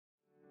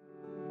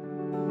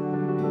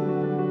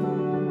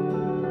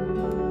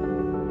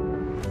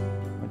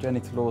journey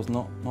to law is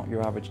not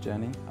your average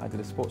journey. I did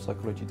a sports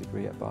psychology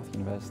degree at Bath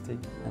University,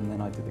 and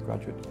then I did the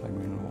graduate diploma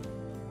in law.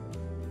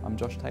 I'm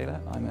Josh Taylor.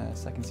 I'm a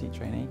second seat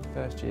trainee,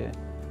 first year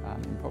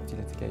in property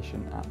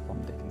litigation at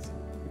Bond Dickinson.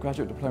 The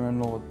graduate diploma in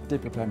law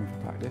did prepare me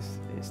for practice.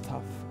 It's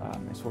tough.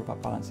 It's all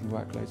about balancing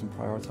workloads and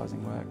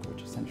prioritising work,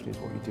 which essentially is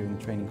what you do in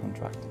the training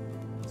contract.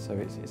 So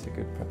it's a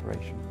good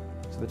preparation.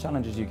 So the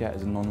challenges you get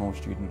as a non-law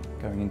student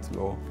going into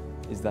law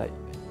is that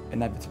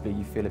inevitably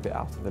you feel a bit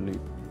out of the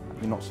loop.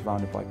 You're not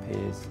surrounded by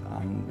peers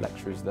and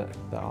lecturers that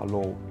are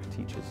law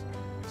teachers.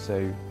 So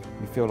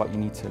you feel like you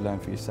need to learn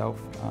for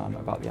yourself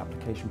about the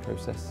application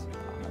process,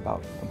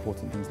 about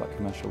important things like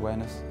commercial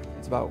awareness.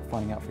 It's about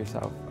finding out for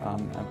yourself.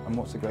 And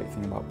what's the great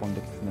thing about Bond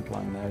Dickinson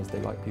applying there is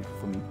they like people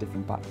from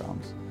different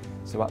backgrounds.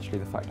 So actually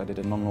the fact I did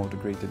a non-law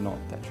degree did not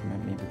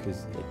detriment me,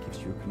 because it gives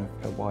you kind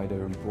of a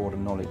wider and broader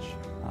knowledge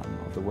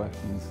of the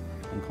workings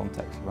and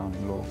context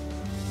surrounding law.